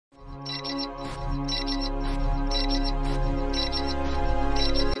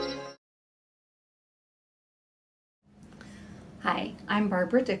I'm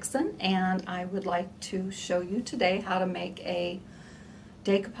Barbara Dixon, and I would like to show you today how to make a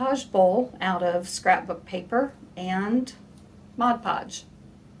decoupage bowl out of scrapbook paper and Mod Podge.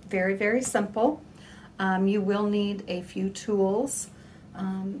 Very, very simple. You will need a few tools.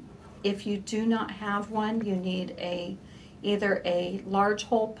 If you do not have one, you need either a large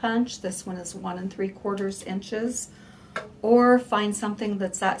hole punch. This one is 1 3/4 inches, or find something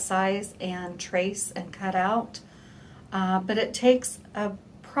that's that size and trace and cut out. But it takes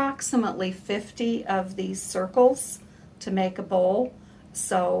approximately 50 of these circles to make a bowl,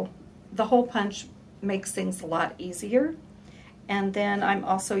 so the hole punch makes things a lot easier. And then I'm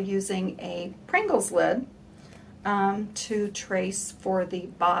also using a Pringles lid to trace for the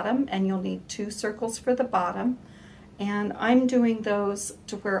bottom, and you'll need 2 circles for the bottom. And I'm doing those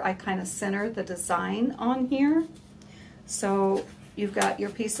to where I kind of center the design on here. So you've got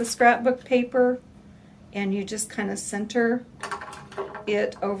your piece of scrapbook paper, and you just kind of center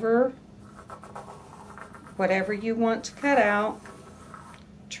it over whatever you want to cut out,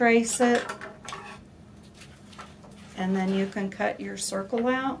 trace it, and then you can cut your circle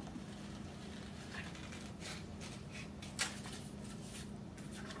out.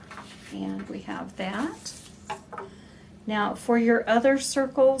 And we have that. Now for your other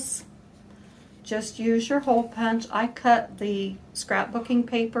circles, just use your hole punch. I cut the scrapbooking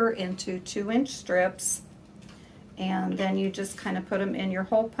paper into 2-inch strips, and then you just kind of put them in your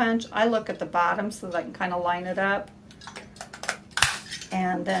hole punch. I look at the bottom so that I can kind of line it up,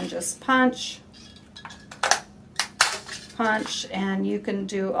 and then just punch, and you can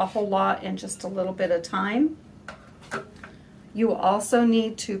do a whole lot in just a little bit of time. You will also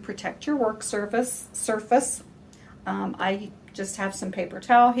need to protect your work surface. I just have some paper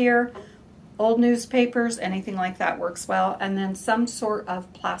towel here. Old newspapers, anything like that works well, and then some sort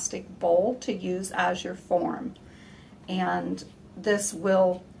of plastic bowl to use as your form. And this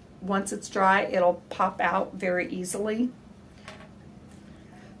will, once it's dry, it'll pop out very easily.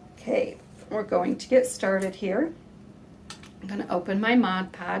 Okay, we're going to get started here. I'm going to open my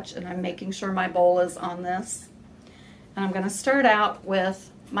Mod Podge, and I'm making sure my bowl is on this. And I'm going to start out with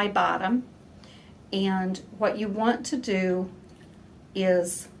my bottom, and what you want to do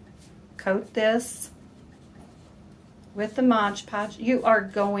is coat this with the Mod Podge. You are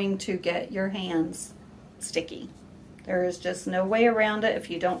going to get your hands sticky. There is just no way around it.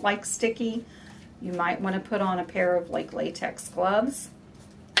 If you don't like sticky, you might want to put on a pair of like latex gloves,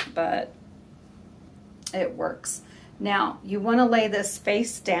 but it works. Now you want to lay this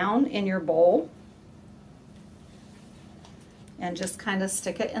face down in your bowl and just kind of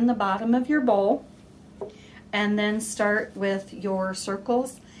stick it in the bottom of your bowl, and then start with your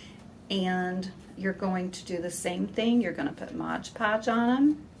circles. And you're going to do the same thing. You're going to put Mod Podge on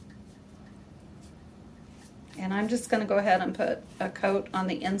them. And I'm just going to go ahead and put a coat on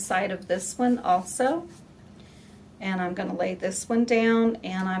the inside of this one also. And I'm going to lay this one down,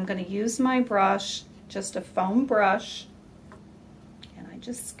 and I'm going to use my brush, just a foam brush. And I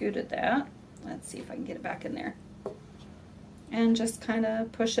just scooted that. Let's see if I can get it back in there. And just kind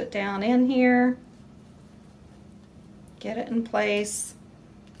of push it down in here. Get it in place.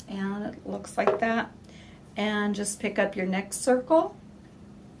 And it looks like that. And just pick up your next circle.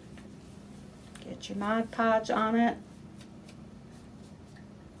 Get your Mod Podge on it.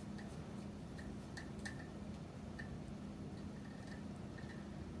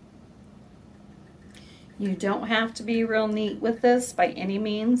 You don't have to be real neat with this by any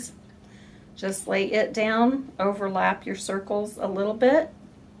means. Just lay it down, overlap your circles a little bit.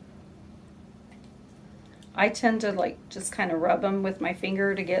 I tend to like just kind of rub them with my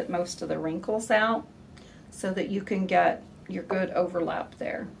finger to get most of the wrinkles out so that you can get your good overlap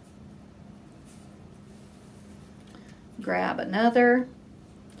there. Grab another.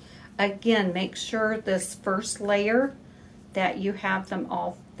 Again, make sure this first layer that you have them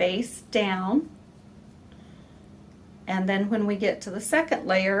all face down. And then when we get to the second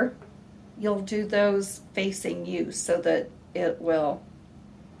layer, you'll do those facing you so that it will,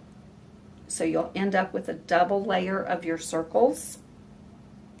 so you'll end up with a double layer of your circles.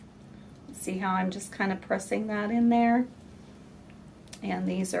 See how I'm just kind of pressing that in there? And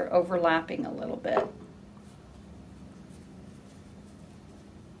these are overlapping a little bit.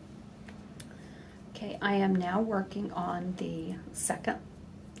 Okay, I am now working on the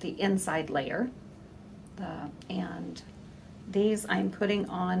inside layer. And these I'm putting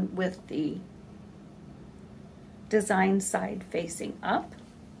on with the design side facing up.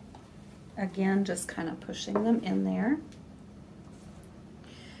 Again, just kind of pushing them in there.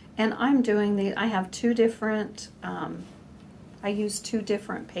 And I'm doing the, I have 2 different, I use 2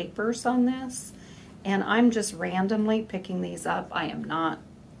 different papers on this. And I'm just randomly picking these up. I am not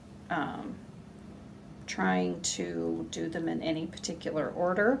trying to do them in any particular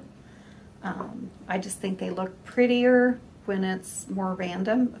order. I just think they look prettier when it's more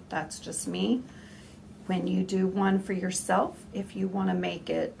random. That's just me. When you do one for yourself, if you want to make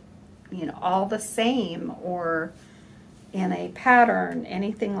it, you know, all the same or in a pattern,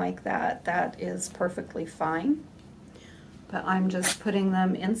 anything like that, that is perfectly fine. But I'm just putting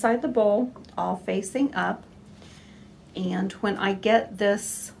them inside the bowl, all facing up. And when I get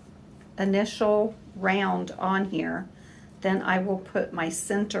this initial round on here, then I will put my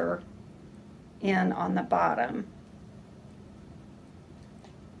center in on the bottom.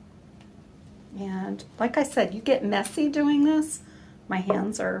 And like I said, you get messy doing this. My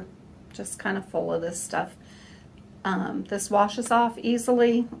hands are just kind of full of this stuff. This washes off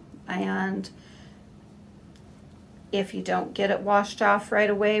easily, and if you don't get it washed off right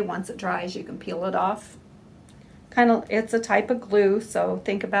away, once it dries, you can peel it off. It's a type of glue, so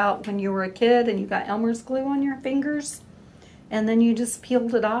think about when you were a kid and you got Elmer's glue on your fingers, and then you just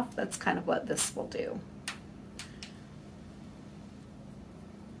peeled it off. That's kind of what this will do.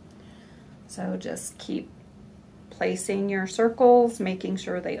 So just keep placing your circles, making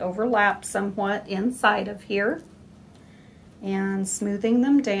sure they overlap somewhat inside of here, and smoothing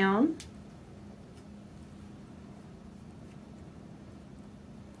them down.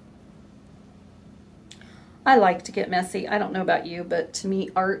 I like to get messy. I don't know about you, but to me,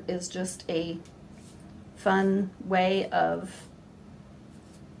 art is just a fun way of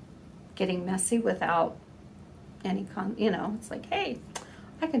getting messy without any you know, it's like, hey,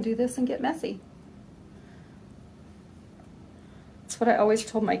 I can do this and get messy. That's what I always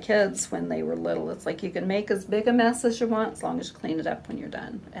told my kids when they were little. It's like, you can make as big a mess as you want as long as you clean it up when you're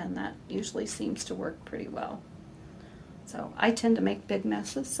done. And that usually seems to work pretty well. So I tend to make big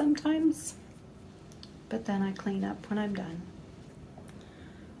messes sometimes, but then I clean up when I'm done.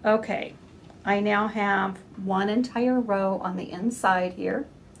 Okay, I now have one entire row on the inside here.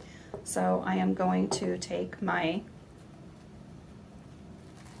 So I am going to take my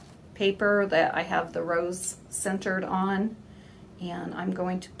paper that I have the rows centered on, and I'm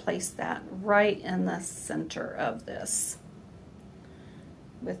going to place that right in the center of this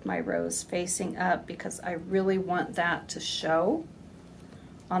with my rows facing up, because I really want that to show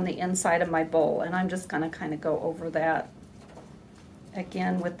on the inside of my bowl. And I'm just going to kind of go over that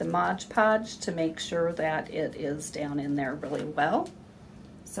again with the Mod Podge to make sure that it is down in there really well.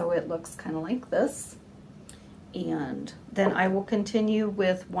 So it looks kind of like this. And then I will continue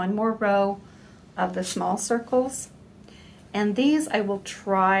with one more row of the small circles. And these I will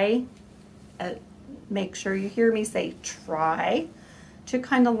try, make sure you hear me say try, to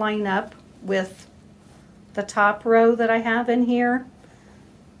kind of line up with the top row that I have in here.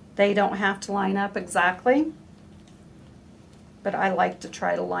 They don't have to line up exactly, but I like to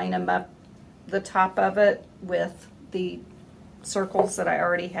try to line them up, the top of it, with the circles that I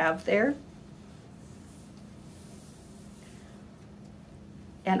already have there.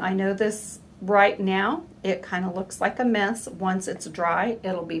 And I know this right now, it kind of looks like a mess. Once it's dry,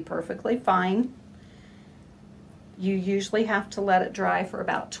 it'll be perfectly fine. You usually have to let it dry for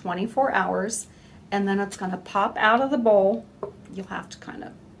about 24 hours, and then it's going to pop out of the bowl. You'll have to kind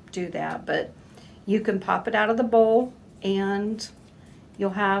of do that, but you can pop it out of the bowl, and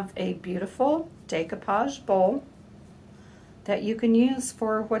you'll have a beautiful decoupage bowl that you can use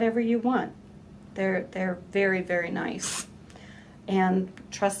for whatever you want. They're very, very nice. And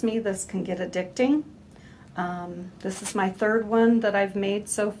trust me, this can get addicting. This is my third one that I've made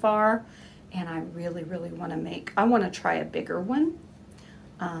so far, and I really, really want to make, I want to try a bigger one.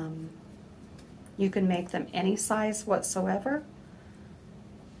 You can make them any size whatsoever.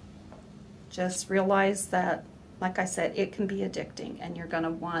 Just realize that, like I said, it can be addicting, and you're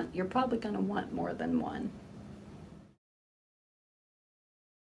probably going to want more than one.